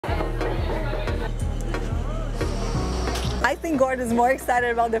I think Gordon's more excited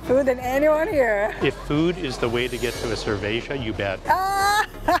about the food than anyone here. If food is the way to get to a cerveja, you bet.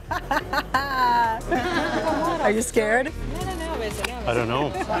 Are you scared? I don't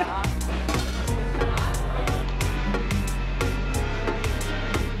know.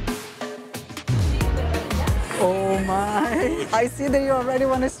 Oh my. I see that you already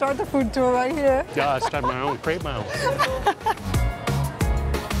want to start the food tour right here. Yeah, I start my own, create my own.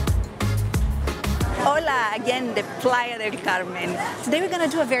 Hola, again, the Playa del Carmen. Today we're gonna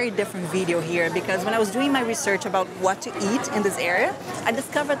do a very different video here because when I was doing my research about what to eat in this area, I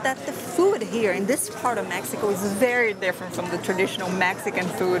discovered that the food here in this part of Mexico is very different from the traditional Mexican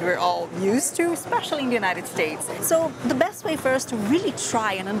food we're all used to, especially in the United States. So the best way for us to really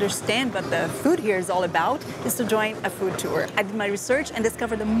try and understand what the food here is all about is to join a food tour. I did my research and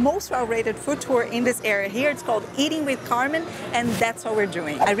discovered the most well-rated food tour in this area here. It's called Eating with Carmen, and that's what we're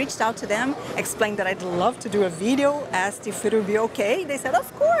doing. I reached out to them, explained that I'd love to do a video, asked if it would be okay. They said,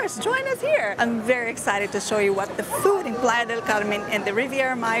 of course, join us here. I'm very excited to show you what the food in Playa del Carmen and the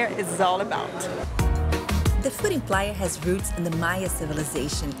Riviera Maya is all about. The food in Playa has roots in the Maya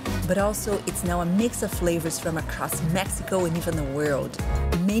civilization, but also it's now a mix of flavors from across Mexico and even the world.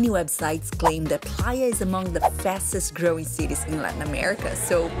 Many websites claim that Playa is among the fastest growing cities in Latin America,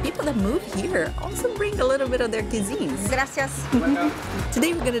 so people that move here also bring a little bit of their cuisines. Gracias.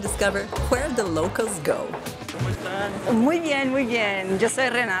 Today we're going to discover where the locals go. Muy bien, muy bien. Yo soy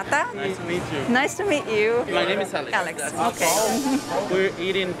Renata. Nice to meet you. Nice to meet you. My name is Alex. Alex, okay. We're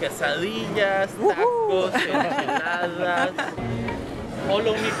eating quesadillas, tacos, enchiladas.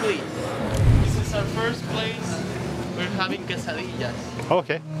 Follow me, please. This is our first place. We're having quesadillas.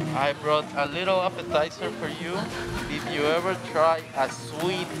 Okay. I brought a little appetizer for you. Did you ever try a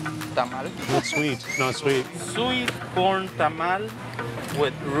sweet tamal? Not sweet, not sweet. Sweet corn tamal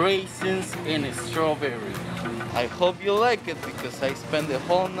with raisins and strawberry. I hope you like it because I spent the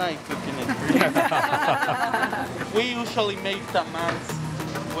whole night cooking it for you. We usually make tamales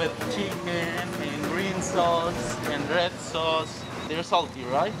with chicken and green sauce and red sauce. They're salty,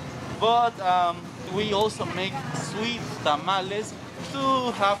 right? But we also make sweet tamales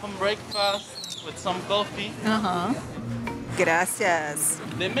to have on breakfast with some coffee. Gracias.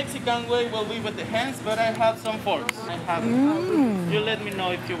 The Mexican way will be with the hands, but I have some forks. I have it. You let me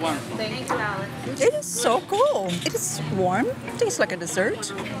know if you want some. Thank you, Alex. It is so cool. It is warm. Tastes like a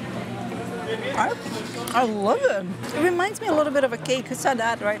dessert. I love it. It reminds me a little bit of a cake. You said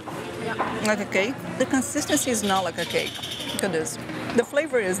that, right? Yeah. Like a cake. The consistency is not like a cake. Look at this. The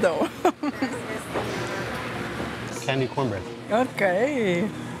flavor is, though. Candy cornbread. Okay.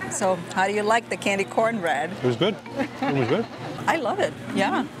 So, how do you like the candy cornbread? It was good. It was good. I love it.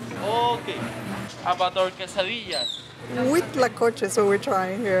 Yeah. Okay. About our quesadillas. Huitlacoche is what we're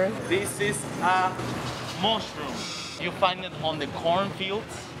trying here. This is a mushroom. You find it on the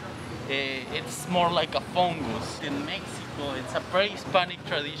cornfields. It's more like a fungus. In Mexico, it's a pre-Hispanic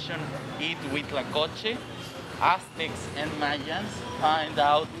tradition. Eat huitlacoche. Aztecs and Mayans find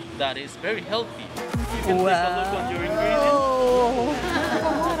out that it's very healthy. You can take a look on your ingredients.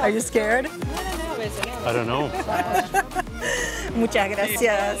 Are you scared? I don't know. Muchas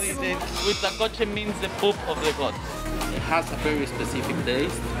gracias. Huitlacoche means the poop of the goat. It has a very specific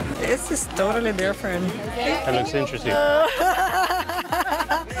taste. This is totally different. That looks interesting.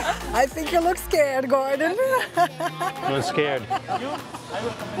 I think you look scared, Gordon. I'm scared.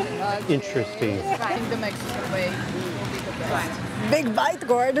 Interesting. I think the Mexican way will be the best. Big bite,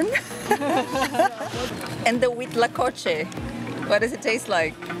 Gordon. And the huitlacoche, what does it taste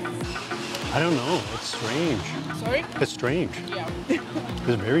like? I don't know. It's strange. Sorry? It's strange. Yeah.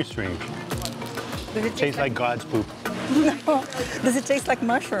 It's very strange. Does it Tastes like God's poop. No. Does it taste like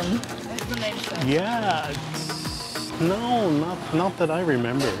mushroom? That's the name says. Yeah. No, not that I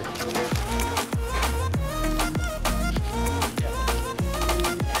remember.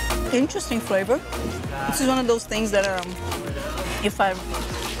 Interesting flavor. This is one of those things that if I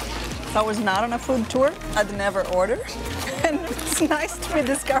was not on a food tour, I'd never order. And it's nice to be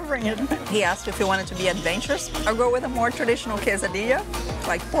discovering it. He asked if he wanted to be adventurous or go with a more traditional quesadilla,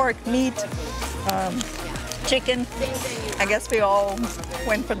 like pork, meat, chicken. I guess we all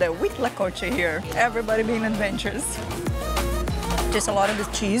went for the huitlacoche here. Everybody being adventurous. Just a lot of the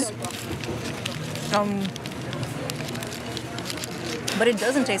cheese. But it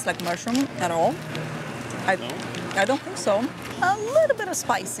doesn't taste like mushroom at all. I don't think so. A little bit of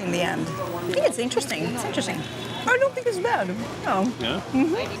spice in the end. I think it's interesting. It's interesting. I don't think it's bad. No. Yeah?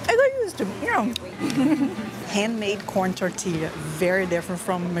 I got used to it, you know. Handmade corn tortilla, very different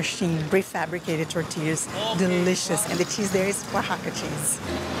from machine, prefabricated tortillas. Delicious. And the cheese there is Oaxaca cheese.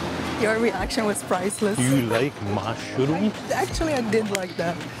 Your reaction was priceless. You like mushroom? Actually, I did like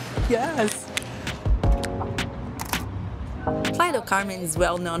that. Yes. Playa del Carmen is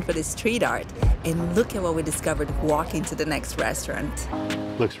well known for the street art. And look at what we discovered walking to the next restaurant.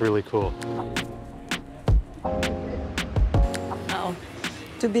 Looks really cool. Oh,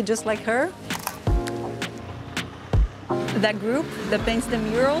 to be just like her. That group that paints the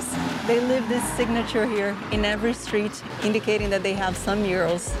murals, they leave this signature here in every street, indicating that they have some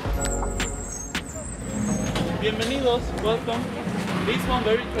murals. Bienvenidos, welcome. This one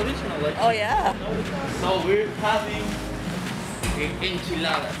very traditional, like. Oh yeah. So we're having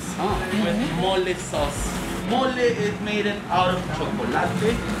enchiladas with mole sauce. Mole is made out of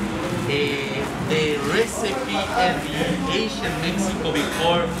chocolate. The recipe in the Asian Mexico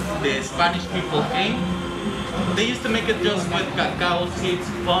before the Spanish people came, they used to make it just with cacao seeds,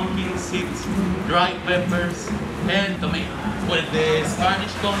 pumpkin seeds, dried peppers, and tomato. When the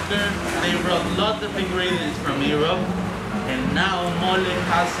Spanish conquered, they brought lots of ingredients from Europe, and now mole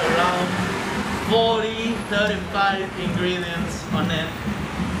has around 40, 35 ingredients on it.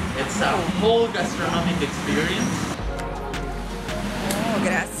 It's a whole gastronomic experience. Oh,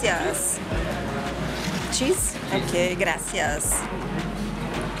 gracias. Cheese? Okay, gracias.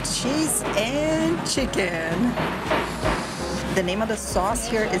 Cheese and chicken. The name of the sauce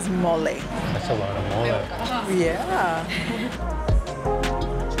here is mole. That's a lot of mole. Yeah.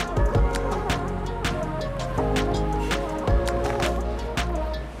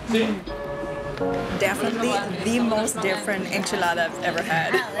 Sí. Definitely the most different enchilada I've ever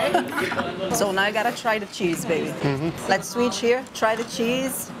had. So now I gotta try the cheese, baby. Let's switch here. Try the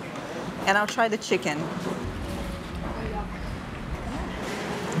cheese, and I'll try the chicken.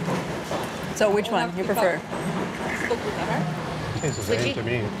 So which one you prefer? Tastes the same to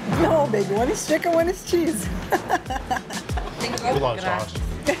me. No, baby. One is chicken, one is cheese. A lot of sauce.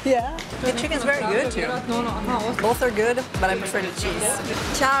 Yeah. The chicken's very good too. Both are good, but I prefer the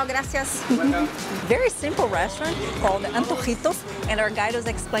cheese. Ciao, gracias. Very simple restaurant called Antojitos, and our guide was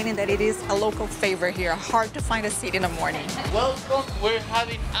explaining that it is a local favorite here. Hard to find a seat in the morning. Welcome, we're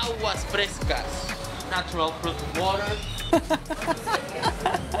having aguas frescas, natural fruit water.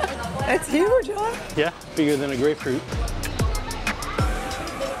 It's huge, huh? Yeah, bigger than a grapefruit.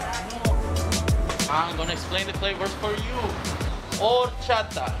 I'm gonna explain the flavors for you.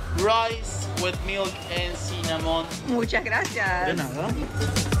 Horchata, rice with milk and cinnamon. Muchas gracias.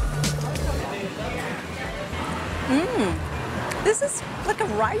 This is like a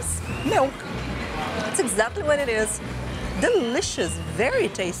rice milk. It's exactly what it is. Delicious, very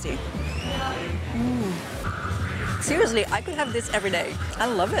tasty. Seriously, I could have this every day. I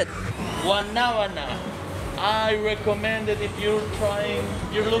love it. Guanabana. I recommend it if you're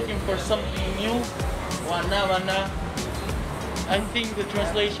looking for something new. Guanabana. I think the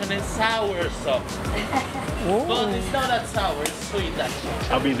translation is sour sauce. But it's not that sour, it's sweet actually.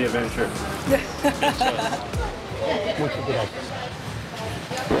 I'll be the adventure. Mucho gracias.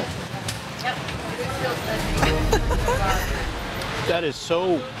 That is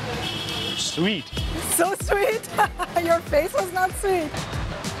so sweet. So sweet. Your face was not sweet.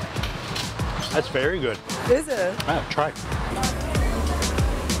 That's very good. Is it? Ah, try.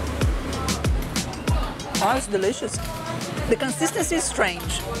 Oh, it's delicious. The consistency is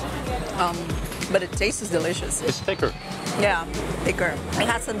strange, but the taste is delicious. It's thicker. Yeah, thicker. It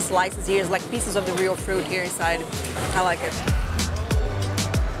has some slices here, it's like pieces of the real fruit here inside. I like it.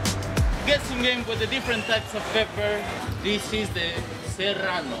 Guessing game with the different types of pepper. This is the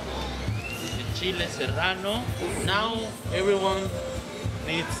serrano, the chile serrano. Now everyone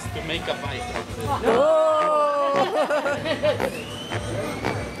needs to make a bite of it. Oh!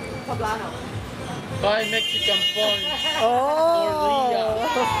 5 Mexican points Oh!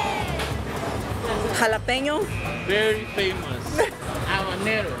 Jalapeño. very famous.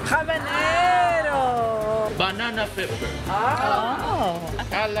 Habanero, Habanero. banana pepper, Oh.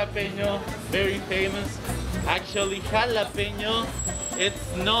 jalapeno, very famous. Actually, jalapeno,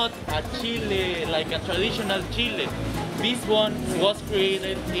 it's not a chile like a traditional chile. This one was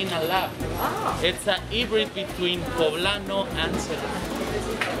created in a lab. It's a hybrid between poblano and serrano.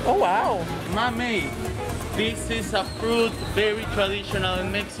 Oh wow. Mamey. This is a fruit very traditional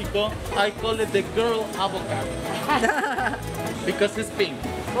in Mexico. I call it the girl avocado because it's pink.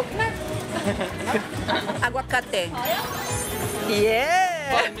 Aguacate.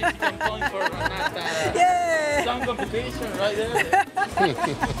 Yeah. 5 Mexican points for Renata. Yeah. Some competition right there.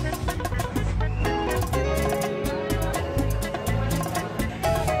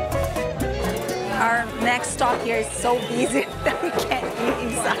 Our next stop here is so busy that we can't eat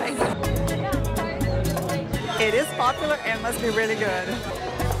inside. It is popular and must be really good.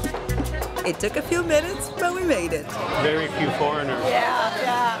 It took a few minutes, but we made it. Very few foreigners.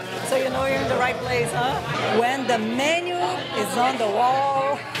 Yeah. So you know you're in the right place, huh? When the menu is on the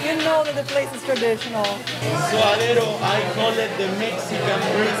wall, you know that the place is traditional. Suadero, I call it the Mexican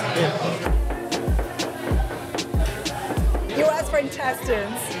brisket. You asked for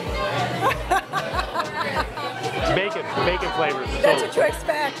intestines. Bacon flavors. That's what you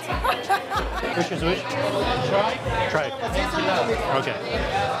expect. Which is which? Try. Okay.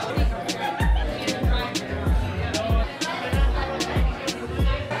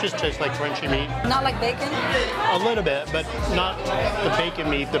 Just tastes like crunchy meat. Not like bacon? A little bit, but not the bacon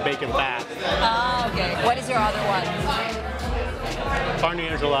meat, the bacon fat. Ah, okay. What is your other one? Carne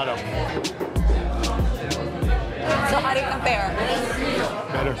enchilada. So how do you compare?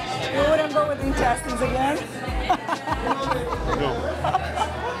 Better. You wouldn't go with intestines again? No.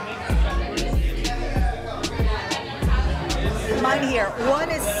 Mine here. One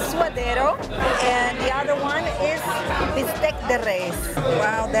is suadero, and the other one is bistec de res.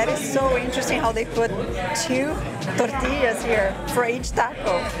 Wow, that is so interesting how they put 2 tortillas here for each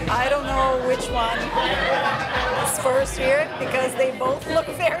taco. I don't know which one is first here because they both look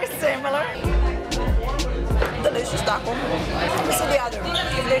very similar. Delicious taco. Let's see the other,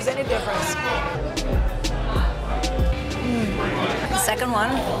 if there's any difference. The second one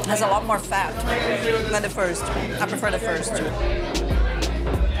has a lot more fat than the first. I prefer the first.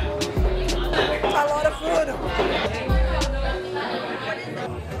 A lot of food.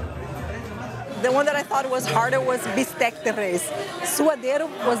 The one that I thought was harder was bistec de res. Suadero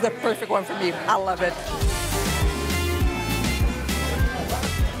was the perfect one for me. I love it.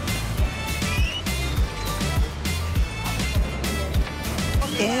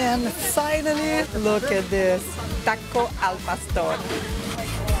 And finally, look at this, taco al pastor.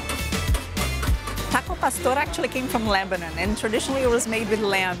 Taco pastor actually came from Lebanon, and traditionally it was made with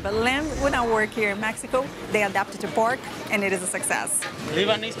lamb, but lamb would not work here in Mexico. They adapted to pork, and it is a success.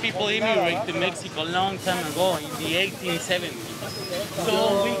 Lebanese people immigrated to Mexico a long time ago in the 1870s.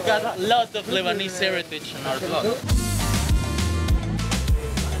 So we got a lot of Lebanese heritage in our blood.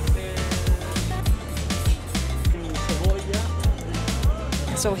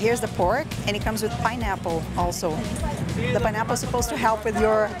 So here's the pork, and it comes with pineapple also. The pineapple is supposed to help with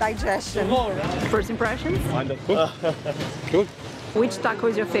your digestion. First impressions? Good. Which taco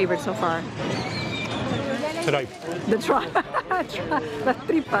is your favorite so far? Today. The las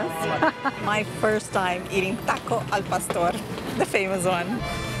tripas. My first time eating taco al pastor, the famous one.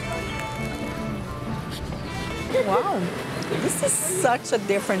 Wow, this is such a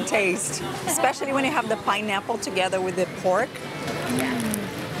different taste, especially when you have the pineapple together with the pork.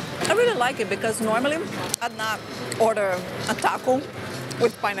 I really like it because normally I'd not order a taco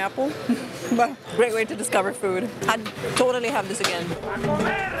with pineapple, but great way to discover food. I'd totally have this again.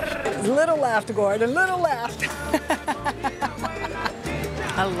 Little left, Gordon, little left.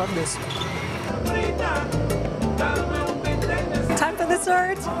 I love this. Time for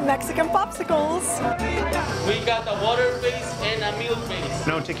dessert, Mexican popsicles. We got a water-based and a milk-based.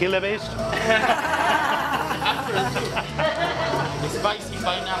 No tequila based? Spicy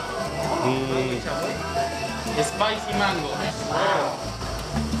pineapple. Spicy mango.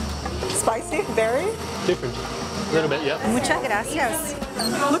 Spicy, very? Different. A little bit, yeah. Muchas gracias.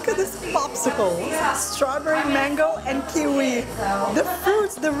 Look at this popsicle. Strawberry, mango, and kiwi. The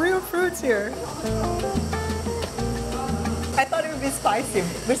fruits, the real fruits here. I thought it would be spicy,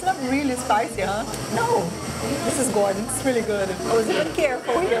 but it's not really spicy, huh? No. This is Gordon. It's really good. I was even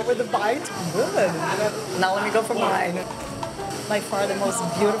careful here with the bite. Good. Now let me go for mine. By far the most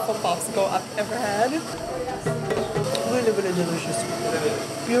beautiful popsicle I've ever had. Really, really delicious.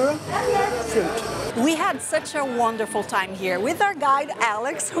 Pure fruit. We had such a wonderful time here with our guide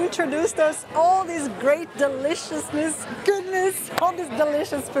Alex, who introduced us all this great deliciousness, goodness, all these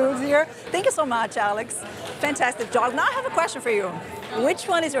delicious foods here. Thank you so much, Alex. Fantastic job. Now I have a question for you. Which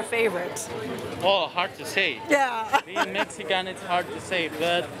one is your favorite? Oh, hard to say. Yeah. Being Mexican, it's hard to say,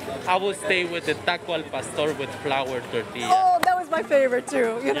 but I will stay with the taco al pastor with flour tortilla. Oh, that was my favorite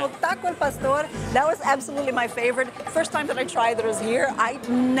too. You know, taco al pastor, that was absolutely my favorite. First time that I tried it was here. I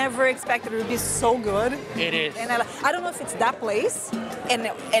never expected it would be so good. It is. And I don't know if it's that place,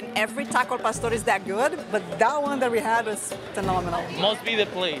 and every taco al pastor is that good, but that one that we had was phenomenal. Must be the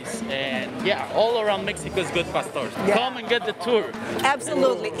place. And yeah, all around Mexico is good pastors. Yeah. Come and get the tour.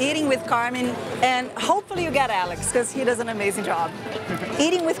 Absolutely. Eating with Carmen, and hopefully you get Alex, because he does an amazing job.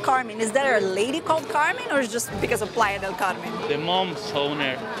 Eating with Carmen, is there a lady called Carmen, or is it just because of Playa del Carmen? The mom's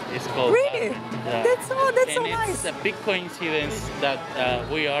owner is called. Really? Yeah. That's so And nice. it's a big coincidence that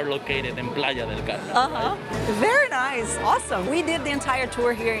we are located in Playa del Carmen. Very nice. Awesome. We did the entire entire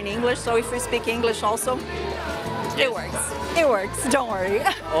tour here in English, so if you speak English also, it works. It works, don't worry.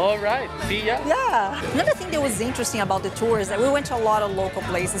 All right, see ya. Yeah. Another thing that was interesting about the tour is that we went to a lot of local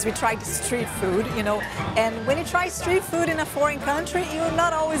places. We tried street food, you know, and when you try street food in a foreign country, you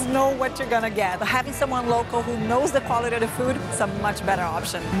not always know what you're gonna get. But having someone local who knows the quality of the food is a much better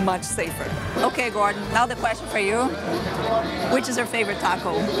option, much safer. Okay, Gordon, now the question for you. Which is your favorite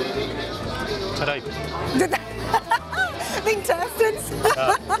taco? Today. The intestines?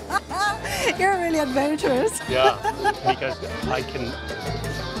 Yeah. You're really adventurous. Yeah, because I can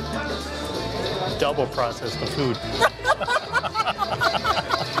double process the food.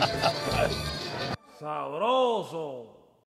 Sabroso.